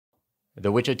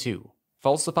The Witcher 2.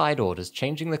 Falsified orders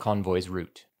changing the convoy's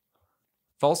route.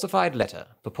 Falsified letter,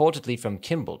 purportedly from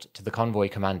Kimbold to the convoy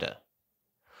commander.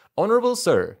 Honorable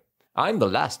Sir, I'm the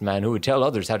last man who would tell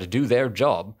others how to do their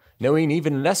job, knowing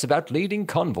even less about leading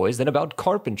convoys than about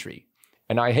carpentry,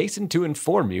 and I hasten to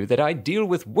inform you that I deal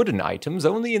with wooden items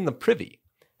only in the privy.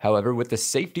 However, with the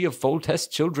safety of Foltest's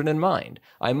children in mind,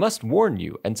 I must warn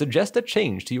you and suggest a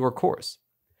change to your course.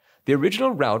 The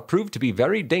original route proved to be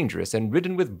very dangerous and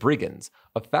ridden with brigands,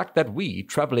 a fact that we,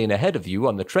 traveling ahead of you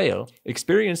on the trail,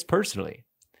 experienced personally.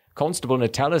 Constable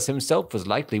Natalis himself was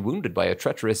likely wounded by a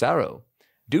treacherous arrow.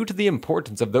 Due to the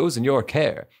importance of those in your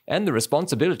care, and the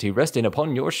responsibility resting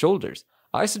upon your shoulders,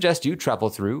 I suggest you travel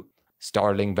through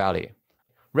Starling Valley.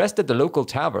 Rest at the local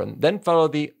tavern, then follow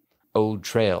the Old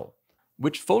Trail,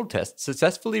 which Foltest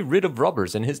successfully rid of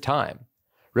robbers in his time.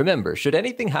 Remember, should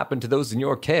anything happen to those in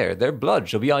your care, their blood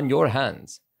shall be on your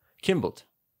hands. Kimbold.